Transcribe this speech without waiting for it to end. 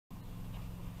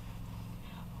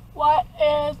What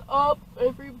is up,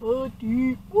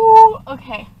 everybody? Woo!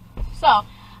 Okay, so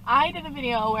I did a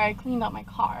video where I cleaned out my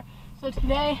car. So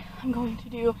today I'm going to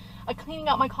do a cleaning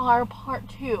out my car part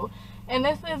 2. And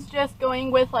this is just going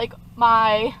with like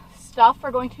my stuff for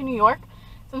going to New York,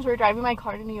 since we're driving my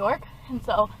car to New York. And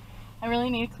so I really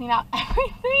need to clean out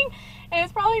everything. And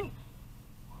it's probably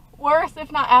worse,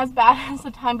 if not as bad as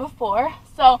the time before.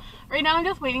 So right now I'm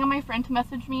just waiting on my friend to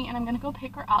message me and I'm gonna go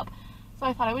pick her up. So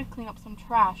I thought I would clean up some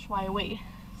trash while I wait.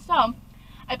 So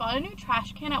I bought a new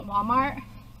trash can at Walmart.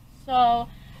 So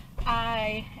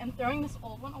I am throwing this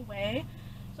old one away.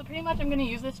 So pretty much I'm going to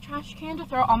use this trash can to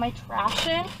throw all my trash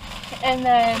in. And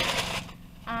then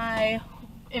I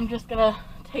am just going to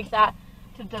take that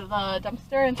to the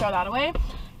dumpster and throw that away.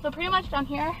 So pretty much down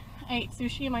here, I ate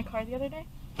sushi in my car the other day.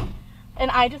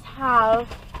 And I just have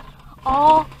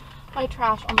all my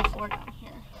trash on the floor down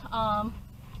here.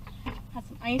 Had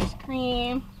some ice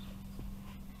cream,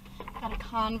 got a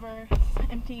Converse,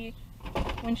 empty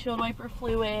windshield wiper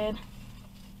fluid,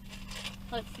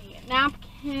 let's see,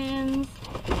 napkins.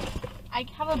 I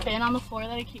have a bin on the floor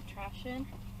that I keep trash in,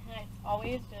 and it's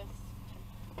always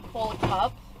just full of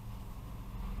cups.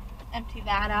 Empty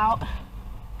that out.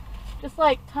 Just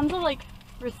like tons of like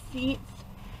receipts,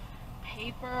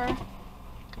 paper,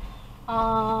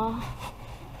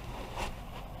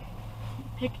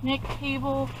 picnic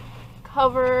table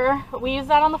cover. We use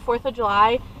that on the 4th of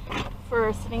July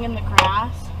for sitting in the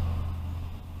grass.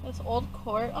 This old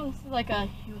cord. Oh, this is like a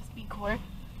USB cord.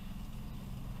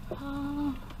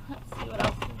 Let's see what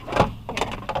else is down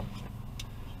here.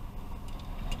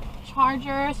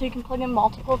 Charger, so you can plug in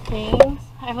multiple things.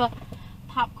 I have a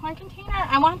popcorn container.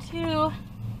 I want to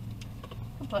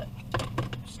put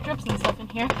strips and stuff in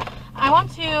here. I want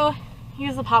to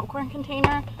use the popcorn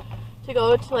container to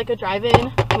go to like a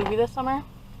drive-in movie this summer.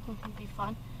 It would be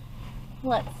fun.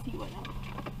 Let's see what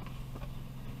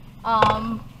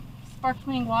else.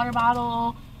 Sparkling water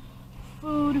bottle,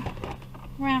 food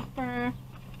wrapper.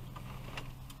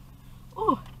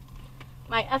 Ooh,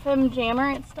 my FM jammer.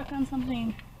 It's stuck on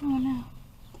something. Oh no.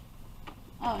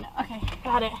 Oh no. Okay,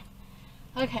 got it.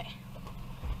 Okay.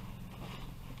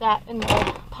 That in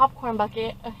the popcorn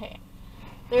bucket. Okay.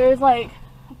 There's like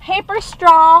a paper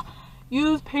straw.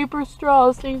 Use paper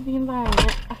straws, save the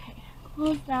environment. Okay.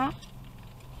 Close that.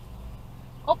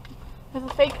 Oh, there's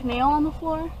a fake nail on the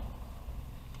floor.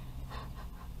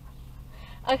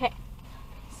 Okay,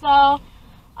 so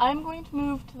I'm going to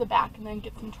move to the back and then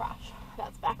get some trash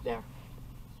that's back there.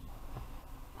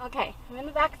 Okay, I'm in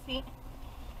the back seat.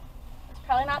 It's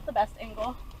probably not the best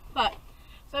angle, but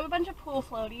so I have a bunch of pool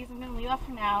floaties. I'm going to leave that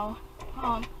for now.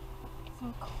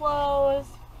 Some clothes.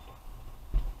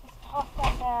 Just toss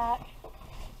that back.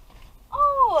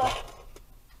 Oh!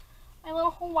 My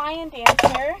little Hawaiian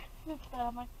dancer. Put that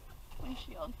on my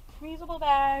windshield. Reusable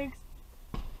bags,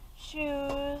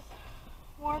 shoes,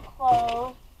 more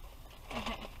clothes.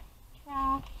 Okay.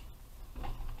 Trash.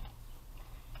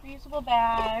 Reusable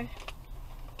bag.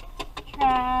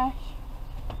 Trash.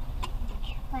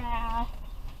 Trash.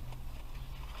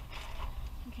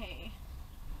 Okay.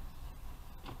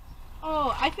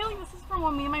 Oh, I feel like this is from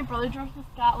when me and my brother drove to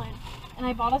Scotland and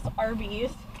I bought us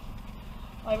Arby's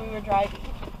while we were driving.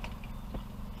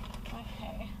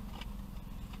 Okay.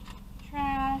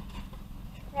 Trash.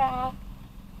 Trash.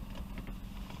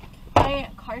 My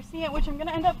car seat, which I'm going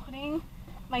to end up putting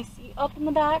my seat up in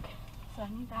the back. So I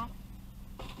need that.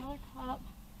 Another cup.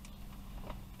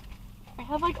 I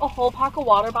have like a whole pack of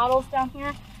water bottles down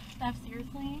here that have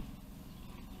seriously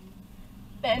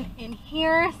been in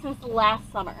here since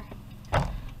last summer.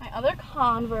 My other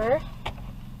Converse.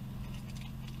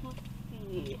 Let's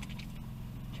see.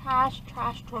 Trash.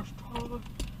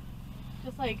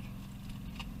 Just like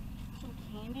some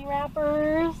candy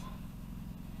wrappers,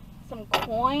 some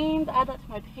coins. Add that to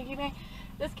my piggy bank.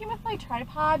 This came with my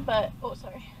tripod, but oh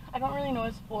sorry, I don't really know what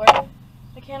it's for.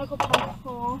 Mechanical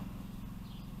pencil.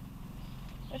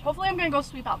 Which hopefully I'm gonna go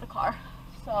sweep out the car,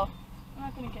 so I'm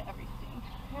not gonna get everything.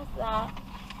 Here's that.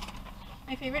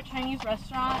 My favorite Chinese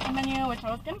restaurant menu, which I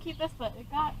was gonna keep this, but it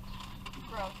got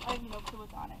gross. I have no clue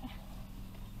what's on it.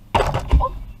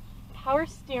 Oh, power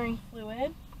steering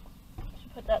fluid.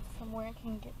 Should put that somewhere I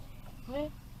can get to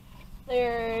it.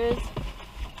 There's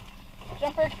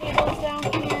jumper cables down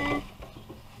here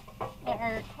that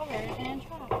are covered in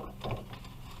trash.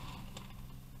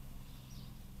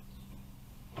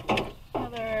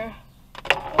 Another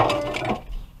cord.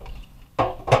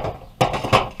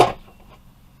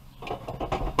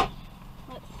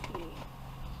 Let's see.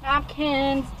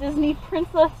 Napkins, Disney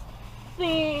princess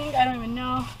thing. I don't even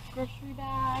know. Grocery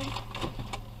bag.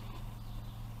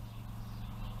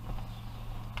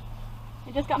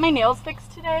 I just got my nails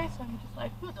fixed today, so I'm just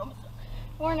like,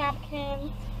 more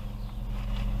napkins.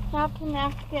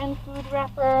 Napkin, food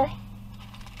wrapper.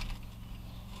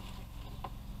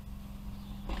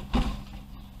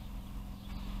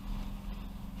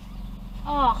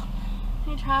 Oh,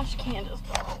 my trash can just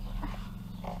fell over.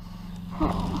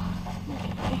 Oh,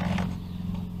 okay.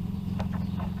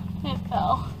 It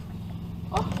fell.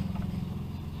 Oh,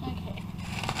 okay.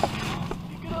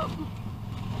 Pick it up.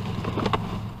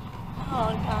 Oh,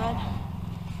 God.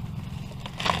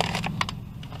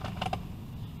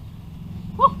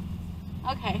 Whew.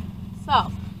 Okay,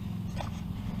 so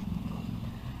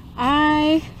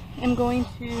I am going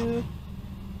to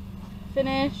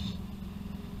finish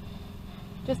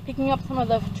just picking up some of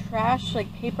the trash,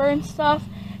 like paper and stuff,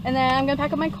 and then I'm gonna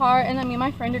pack up my car, and then me and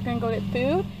my friend are gonna go get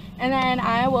food, and then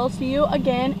I will see you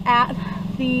again at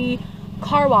the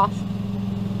car wash.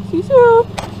 See you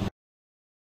soon.